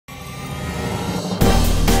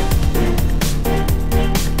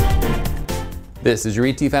This is your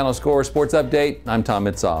ET Final Score Sports Update. I'm Tom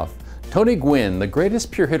Mitzoff. Tony Gwynn, the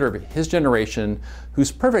greatest pure hitter of his generation,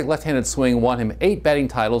 whose perfect left-handed swing won him 8 batting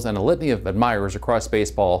titles and a litany of admirers across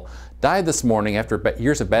baseball, died this morning after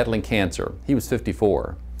years of battling cancer. He was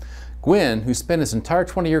 54. Gwynn, who spent his entire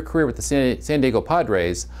 20-year career with the San Diego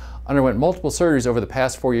Padres, underwent multiple surgeries over the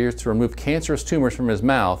past 4 years to remove cancerous tumors from his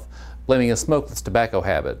mouth, blaming a smokeless tobacco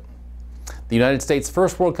habit. The United States'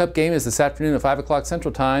 first World Cup game is this afternoon at 5 o'clock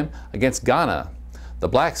Central Time against Ghana. The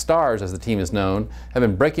Black Stars, as the team is known, have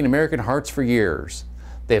been breaking American hearts for years.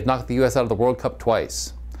 They have knocked the U.S. out of the World Cup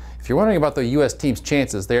twice. If you're wondering about the U.S. team's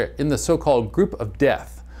chances, they're in the so-called Group of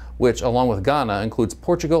Death, which, along with Ghana, includes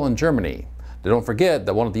Portugal and Germany. Now, don't forget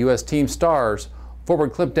that one of the U.S. team's stars,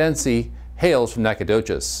 forward Clint Dempsey, hails from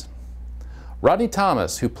Nacogdoches. Rodney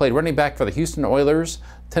Thomas, who played running back for the Houston Oilers,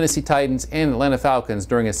 Tennessee Titans, and Atlanta Falcons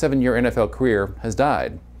during a 7-year NFL career, has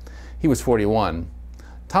died. He was 41.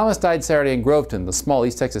 Thomas died Saturday in Groveton, the small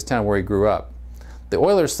East Texas town where he grew up. The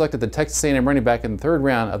Oilers selected the Texas A&M running back in the 3rd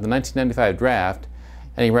round of the 1995 draft,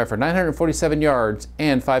 and he ran for 947 yards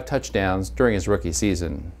and 5 touchdowns during his rookie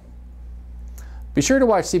season. Be sure to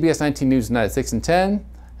watch CBS 19 News tonight at 6 and 10,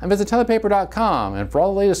 and visit telepaper.com. And for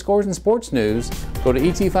all the latest scores and sports news, go to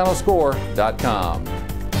etfinalscore.com.